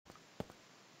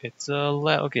It's a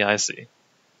ladder. Okay, I see.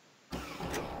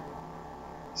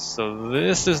 So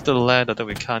this is the ladder that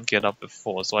we can't get up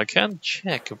before. So I can't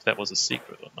check if that was a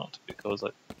secret or not, because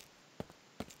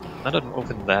I didn't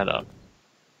open that up.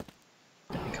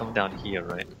 I can come down here,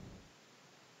 right?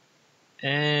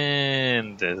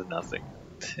 And there's nothing.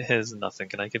 There's nothing.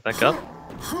 Can I get back up?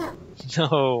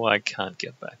 No, I can't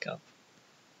get back up.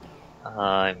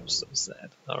 I'm so sad.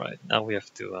 Alright, now we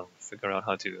have to figure out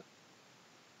how to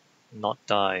not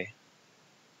die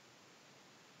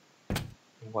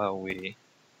while we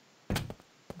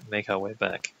make our way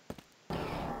back.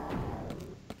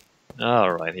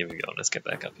 Alright, here we go. Let's get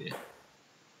back up here.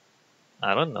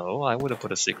 I don't know. I would have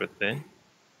put a secret there.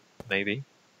 Maybe.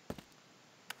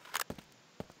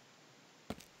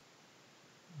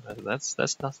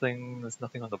 That's nothing. There's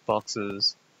nothing on the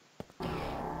boxes.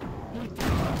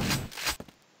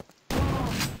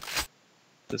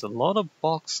 There's a lot of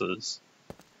boxes.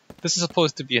 This is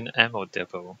supposed to be an ammo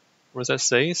depot. What does that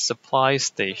say? Supply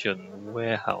station,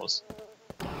 warehouse.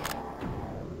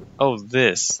 Oh,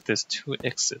 there's 2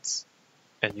 exits.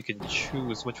 And you can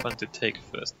choose which one to take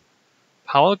first.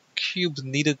 Power cubes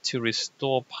needed to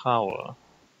restore power.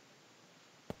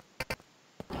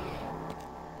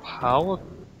 Power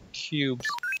cubes.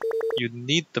 You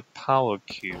need the power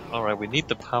cube. Alright, we need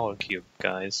the power cube,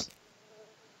 guys.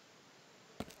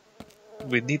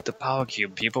 We need the power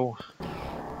cube, people.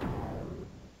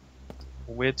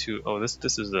 Where to? Oh, this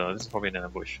is probably an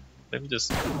ambush. Let me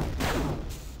just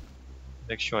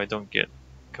make sure I don't get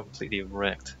completely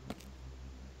wrecked.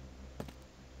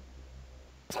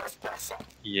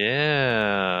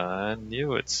 Yeah, I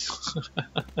knew it.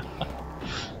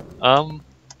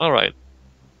 Alright.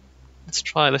 Let's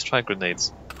try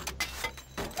grenades.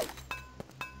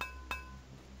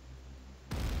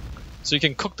 So you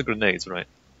can cook the grenades, right?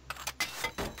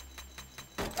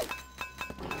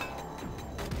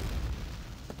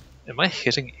 Am I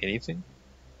hitting anything?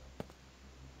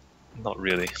 Not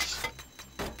really.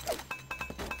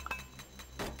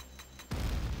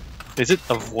 Is it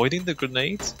avoiding the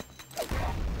grenades?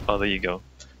 Oh, there you go.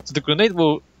 So the grenade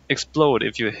will explode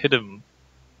if you hit them.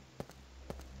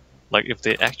 Like if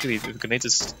the grenade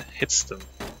just hits them.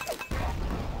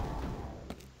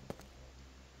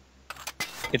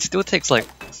 It still takes like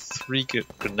 3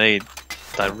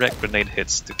 direct grenade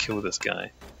hits to kill this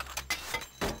guy.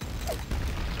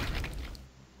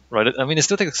 Right, I mean it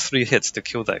still takes 3 hits to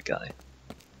kill that guy.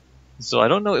 So I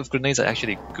don't know if grenades are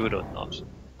actually good or not.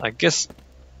 I guess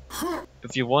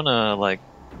if you wanna like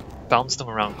bounce them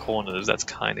around corners, that's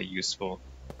kinda useful.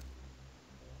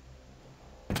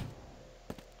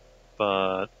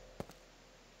 But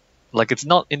like it's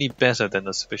not any better than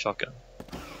the super shotgun.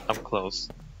 I'm close.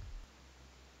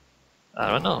 I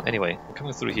don't know. Anyway, we're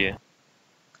coming through here.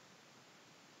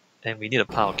 And we need a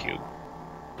power cube.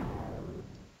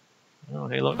 Oh,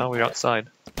 hey look, now we're outside.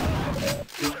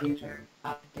 Computer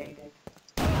updated.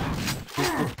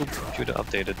 Computer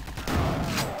updated.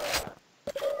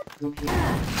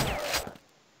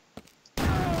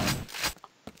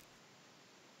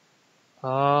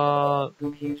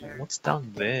 What's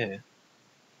down there?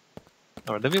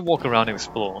 Alright, let me walk around and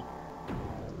explore.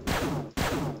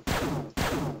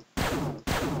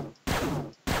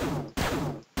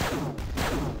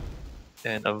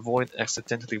 And avoid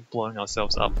accidentally blowing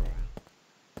ourselves up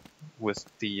with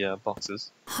the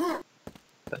boxes.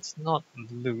 That's not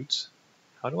loot.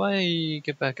 How do I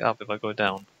get back up if I go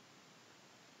down?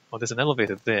 Oh, there's an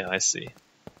elevator there, I see.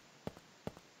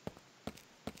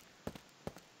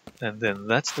 And then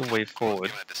that's the way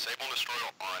forward. Disable and destroy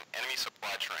on enemy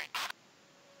supply train.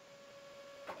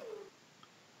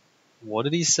 What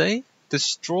did he say?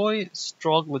 Destroy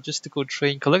strong logistical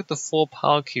train. Collect the 4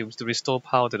 power cubes to restore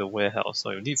power to the warehouse.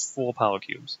 So you need 4 power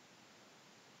cubes.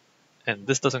 And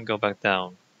this doesn't go back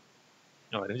down.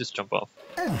 Alright, let me just jump off.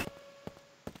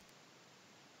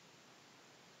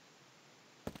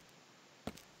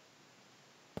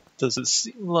 Does it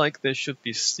seem like there should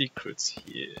be secrets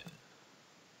here?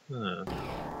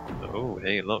 Oh,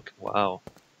 hey, look. Wow.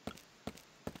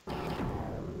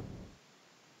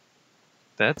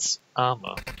 That's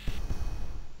armor.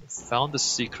 Found a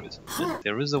secret. And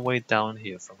there is a way down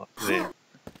here from up there.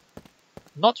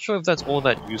 Not sure if that's all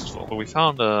that useful, but we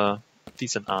found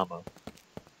decent armor.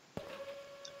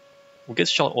 We get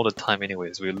shot all the time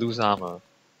anyways, we lose armor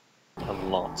a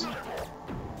lot.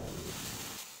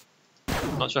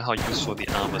 Not sure how useful the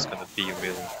armor is gonna be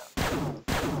really.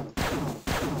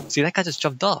 See, that guy just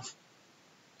jumped off.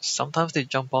 Sometimes they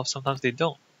jump off, sometimes they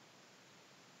don't.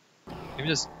 Maybe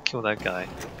just kill that guy.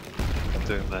 I'm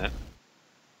doing that.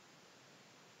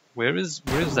 Where is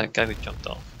that guy who jumped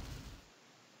off?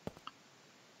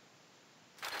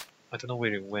 I don't know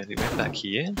where it went. It went back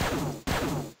here?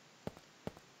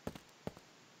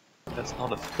 That's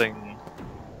not a thing.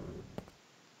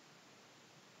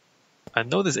 I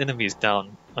know this enemy is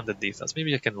down underneath us.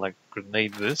 Maybe I can like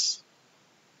grenade this.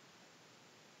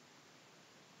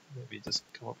 Maybe just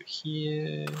come over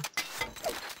here.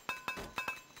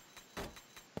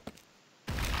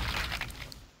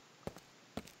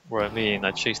 Where I mean,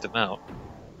 I chased them out.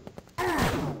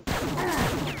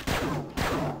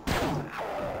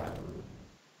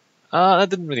 That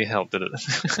didn't really help, did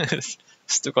it?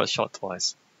 Still got shot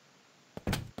twice.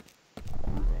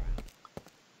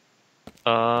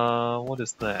 What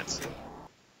is that?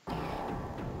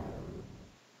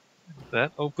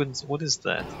 That opens, what is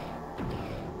that?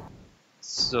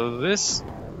 So this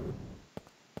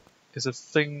is a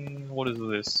thing, what is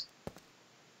this?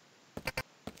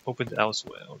 Opened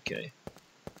elsewhere, okay.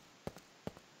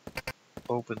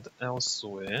 Opened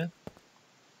elsewhere.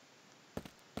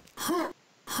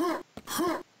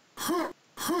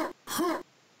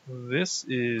 This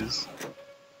is...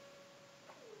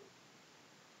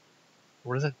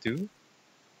 What does that do?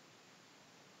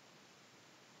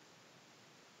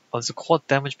 Oh, there's a quad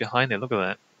damage behind it, look at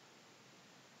that.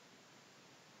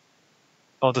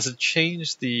 Oh, does it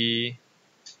change the...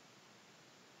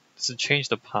 Does it change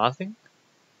the pathing?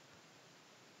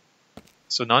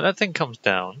 So now that thing comes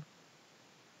down.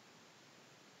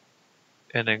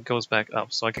 And then goes back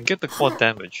up, so I can get the quad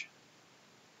damage.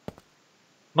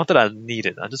 Not that I need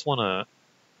it, I just wanna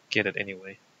get it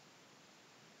anyway.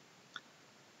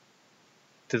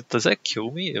 Does that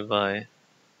kill me if I...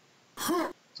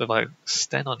 So if I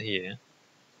stand on here...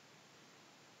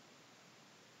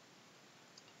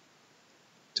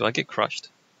 Do I get crushed?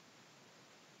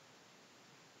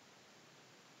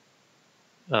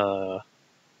 Sorry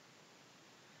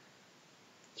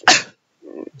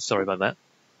about that.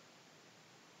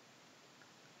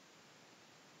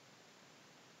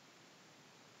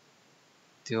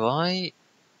 Do I...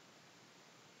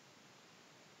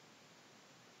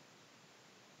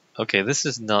 Okay, this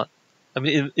is not... I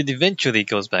mean, it eventually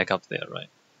goes back up there, right?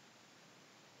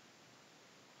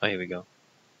 Oh, here we go.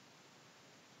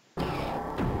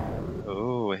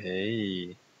 Oh,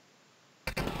 hey.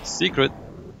 Secret.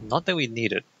 Not that we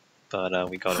need it, but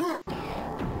we got it.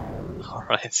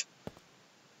 Alright.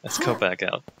 Let's go back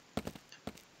out.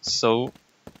 So,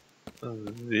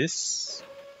 this...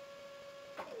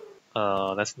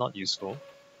 that's not useful.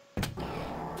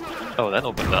 Oh, that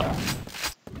opened up.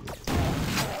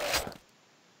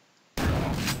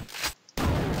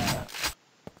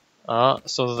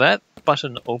 So that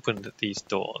button opened these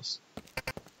doors.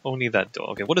 Only that door.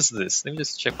 Okay, what is this? Let me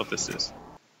just check what this is.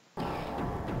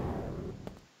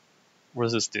 What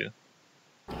does this do?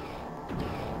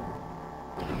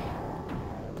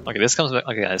 Okay, this comes back.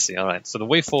 Okay, I see. Alright, so the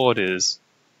way forward is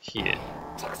here.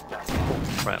 Oh,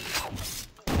 crap.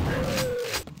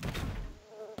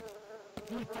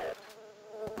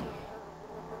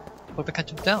 Look, that guy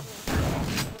jumped down.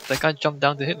 That guy jumped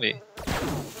down to hit me.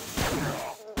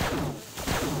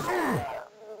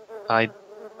 I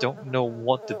don't know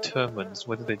what determines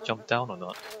whether they jump down or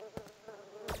not.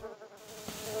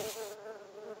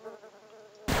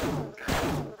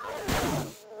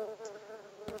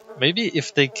 Maybe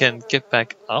if they can get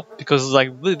back up, because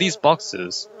like with these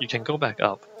boxes, you can go back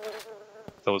up.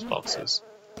 Those boxes.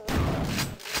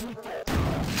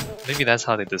 Maybe that's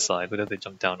how they decide whether they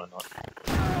jump down or not.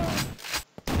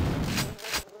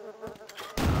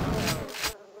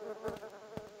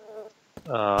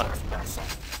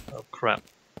 Oh crap.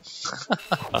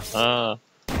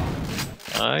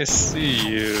 I see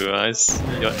you. I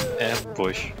see your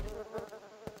ambush.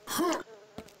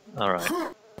 Alright.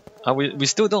 We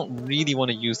still don't really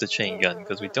want to use the chain gun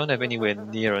because we don't have anywhere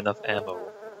near enough ammo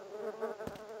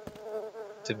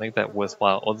to make that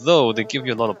worthwhile. Although they give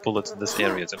you a lot of bullets in this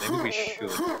area, so maybe we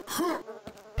should.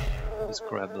 Just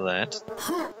grab that.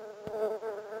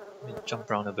 Let me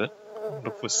jump around a bit.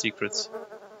 Look for secrets.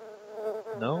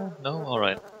 No? No?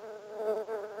 Alright.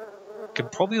 Can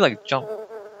probably like jump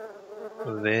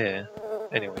there.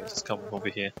 Anyway, just come over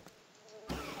here.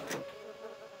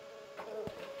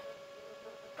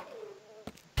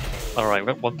 Alright,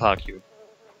 we got one power cube.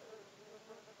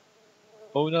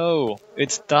 Oh no!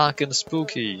 It's dark and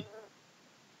spooky!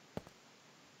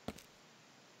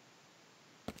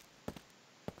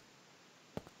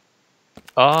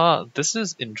 This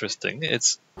is interesting.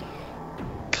 It's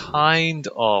kind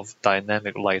of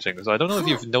dynamic lighting. So I don't know if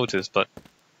you've noticed, but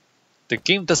the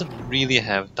game doesn't really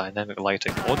have dynamic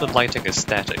lighting. All the lighting is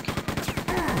static.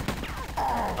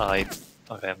 Okay,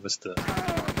 I missed the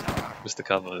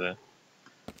cover there.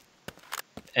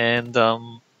 And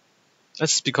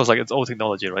That's because like it's old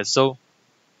technology, right? So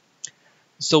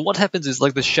what happens is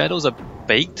like the shadows are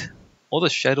baked. All the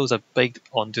shadows are baked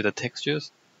onto the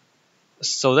textures.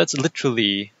 So that's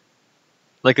literally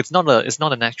like it's not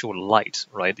an actual light,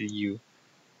 right? You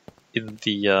in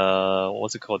the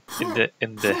what's it called?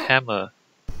 In the Hammer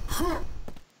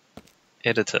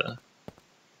editor,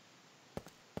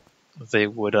 they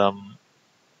would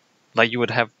like you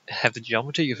would have the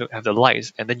geometry, you have the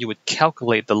light, and then you would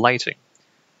calculate the lighting.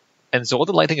 And so all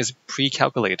the lighting is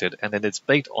pre-calculated, and then it's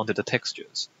baked onto the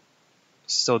textures.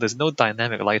 So there's no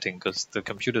dynamic lighting because the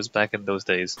computers back in those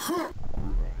days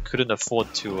couldn't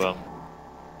afford to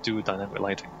do dynamic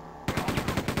lighting.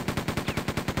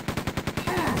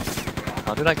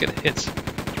 How did I get hit?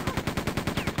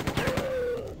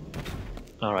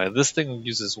 Alright, this thing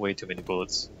uses way too many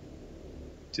bullets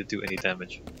to do any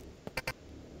damage.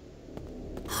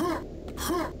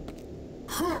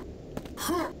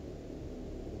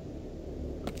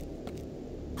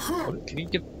 What, can you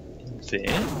get in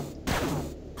there?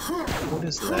 What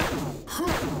is that?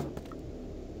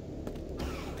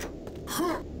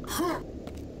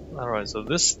 Alright, so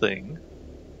this thing...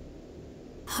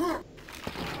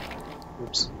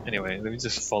 Oops. Anyway, let me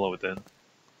just follow it then.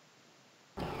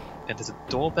 And there's a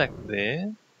door back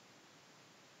there.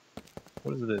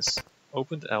 What is this?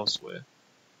 Opened elsewhere.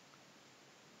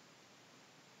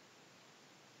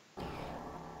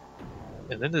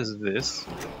 And then there's this,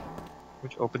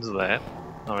 which opens that.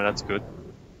 Alright, that's good.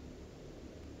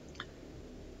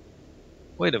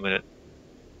 Wait a minute.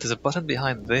 There's a button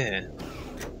behind there.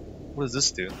 What does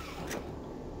this do?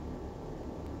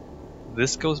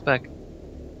 This goes back...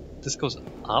 This goes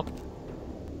up?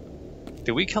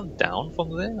 Did we come down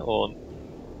from there? Or...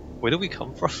 Where did we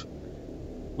come from?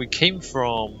 We came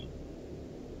from...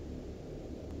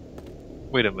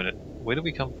 Wait a minute. Where did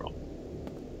we come from?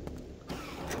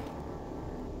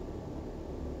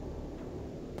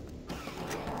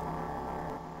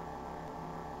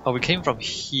 Oh, we came from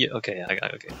here. Okay,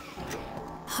 okay.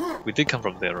 We did come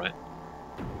from there, right?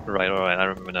 Right, alright, I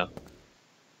remember now.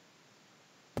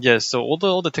 Yeah, so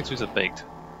all the textures are baked.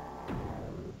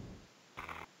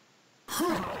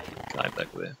 Guy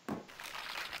back there.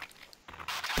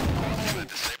 Disable and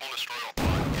destroy all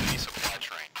enemy supply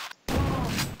train.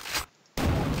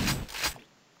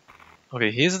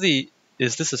 Okay, here's the...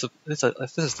 This is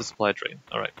the supply train.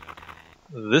 Alright.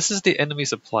 This is the enemy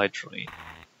supply train.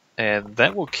 And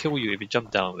that will kill you if you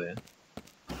jump down there.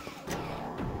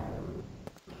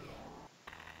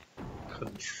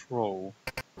 Control.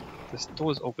 This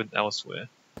door is open elsewhere.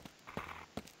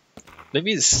 Let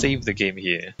me save the game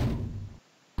here.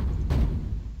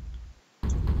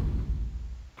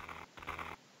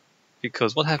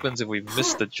 Because what happens if we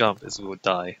miss the jump is we will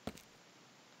die.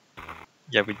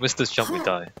 Yeah, we miss this jump, we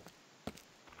die.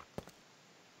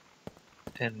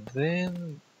 And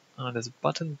then... there's a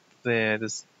button there,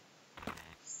 there's...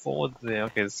 forward there.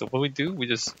 Okay, so what we do, we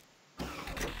just...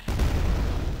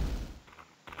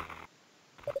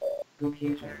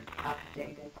 Computer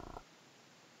updated.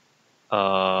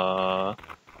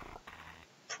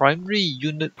 Primary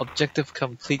unit objective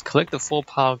complete. Collect the 4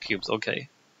 power cubes. Okay.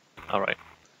 Alright.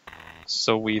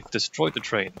 So we've destroyed the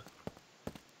train.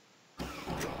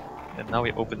 And now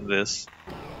we open this.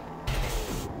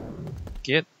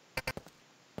 Get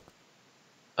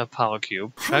a power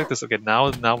cube. Track this. Okay,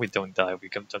 now we don't die. We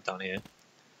can jump down here.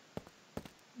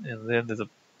 And then there's a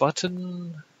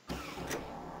button.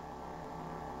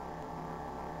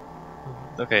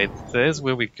 Okay, there's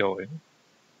where we're going.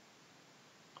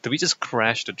 Did we just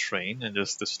crash the train and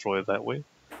just destroy it that way?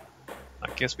 I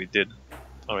guess we did.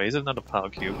 Alright, here's another power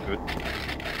cube. Good.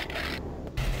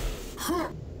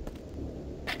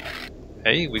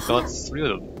 Hey, we got 3 of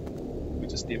them. We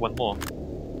just need 1 more.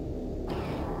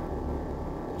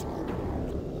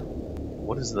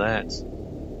 What is that?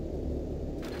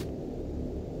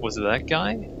 Was it that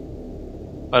guy?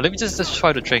 Alright, let me just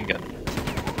try the train gun.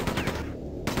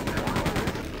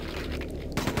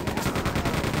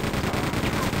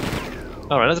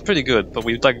 Alright, that's pretty good, but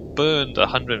we've like burned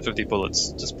 150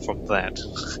 bullets just from that.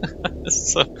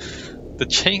 So the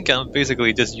chain gun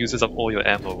basically just uses up all your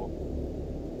ammo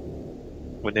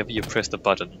whenever you press the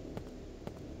button.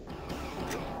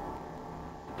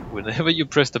 Whenever you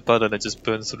press the button, it just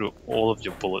burns through all of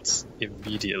your bullets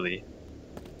immediately.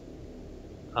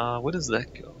 Where does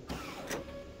that go?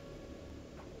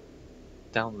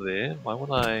 Down there? Why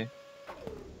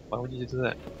would you do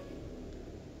that?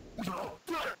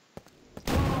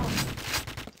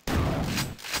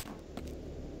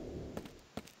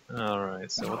 Alright,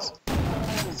 so what's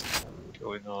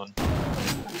going on?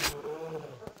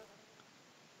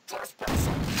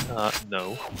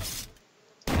 No.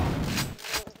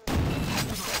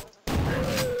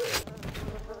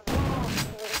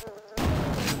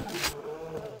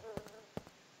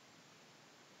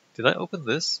 Did I open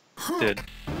this? Did.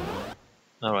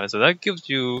 Alright, so that gives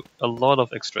you a lot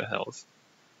of extra health.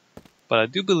 But I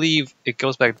do believe it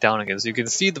goes back down again. So you can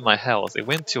see that my health, it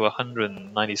went to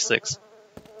 196.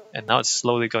 And now it's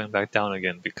slowly going back down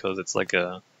again because it's like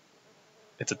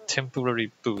it's a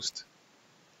temporary boost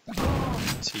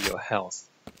to your health.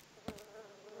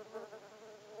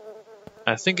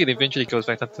 I think it eventually goes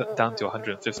back down to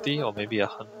 150 or maybe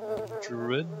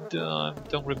 100, I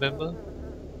don't remember.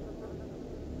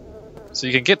 So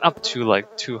you can get up to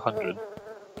like 200.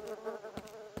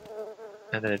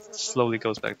 And then it slowly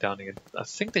goes back down again. I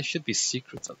think there should be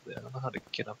secrets up there. I don't know how to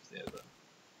get up there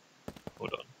though.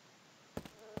 Hold on.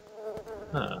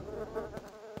 Huh.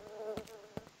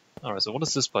 Alright, so what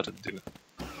does this button do?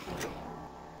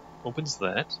 Opens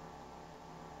that.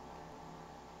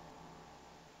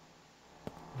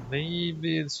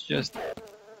 Maybe it's just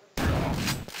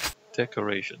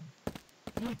decoration.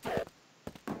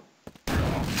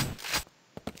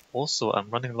 Also, I'm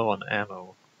running low on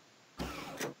ammo.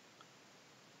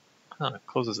 Huh, it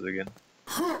closes it again.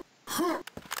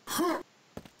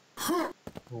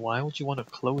 Why would you want to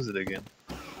close it again?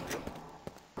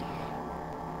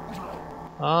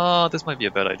 Ah, this might be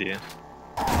a bad idea.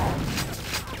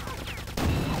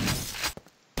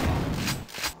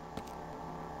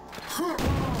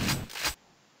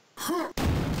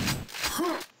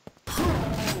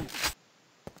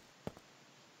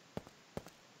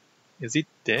 Is he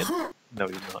dead? No,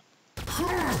 he's not.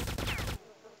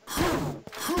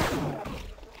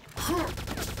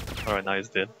 Alright, now he's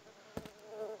dead.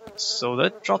 So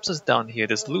that drops us down here.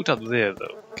 There's loot up there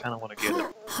though. Kinda wanna get it.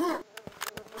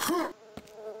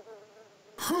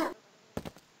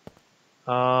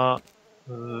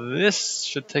 This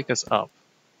should take us up.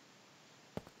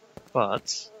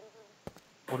 But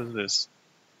what is this?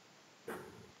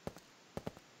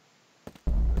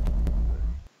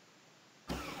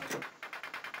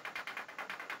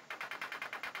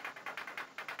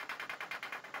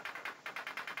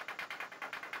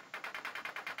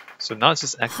 So now it's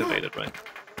just activated, right?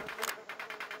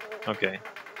 Okay.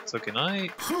 So can I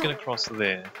get across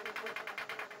there?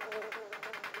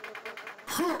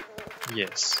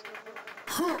 Yes.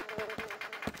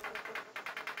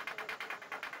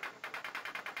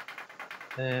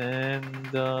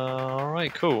 And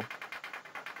alright, cool.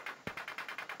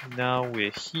 Now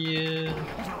we're here.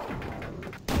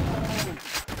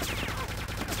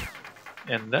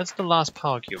 And that's the last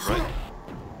power cube, right?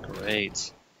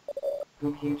 Great.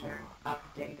 Computer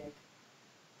updated.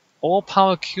 All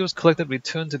power cubes collected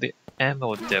return to the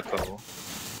ammo depot.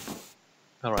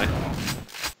 Alright.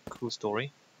 Cool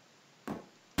story.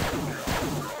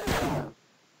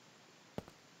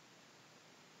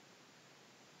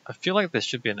 I feel like there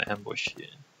should be an ambush here.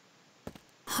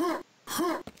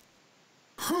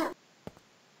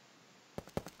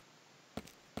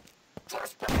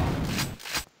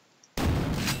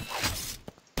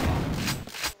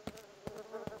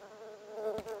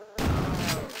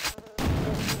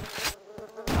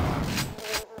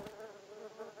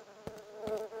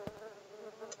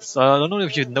 So I don't know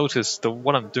if you noticed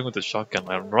what I'm doing with the shotgun.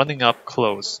 I'm running up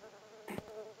close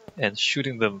and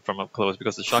shooting them from up close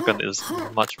because the shotgun is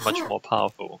much more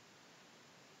powerful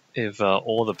if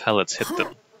all the pellets hit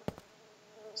them.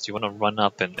 So you want to run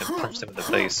up and punch them in the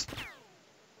face.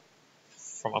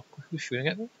 From up, who's shooting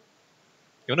at me?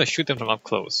 You want to shoot them from up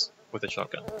close with the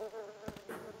shotgun.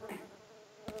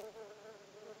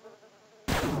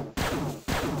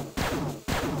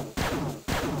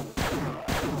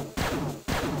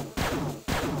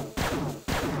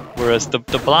 Whereas the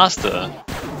blaster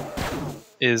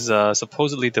is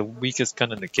supposedly the weakest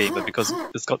gun in the game, but because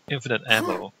it's got infinite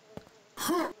ammo,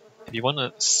 if you want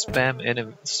to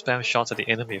spam shots at the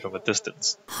enemy from a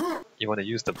distance, you want to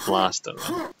use the blaster,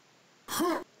 right?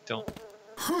 Do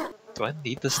I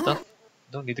need this stuff?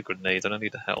 I don't need the grenades, I don't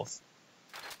need the health.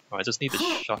 Alright, I just need the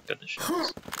shotgun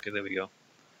shells. Okay, there we go.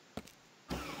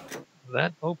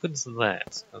 That opens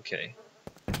that. Okay.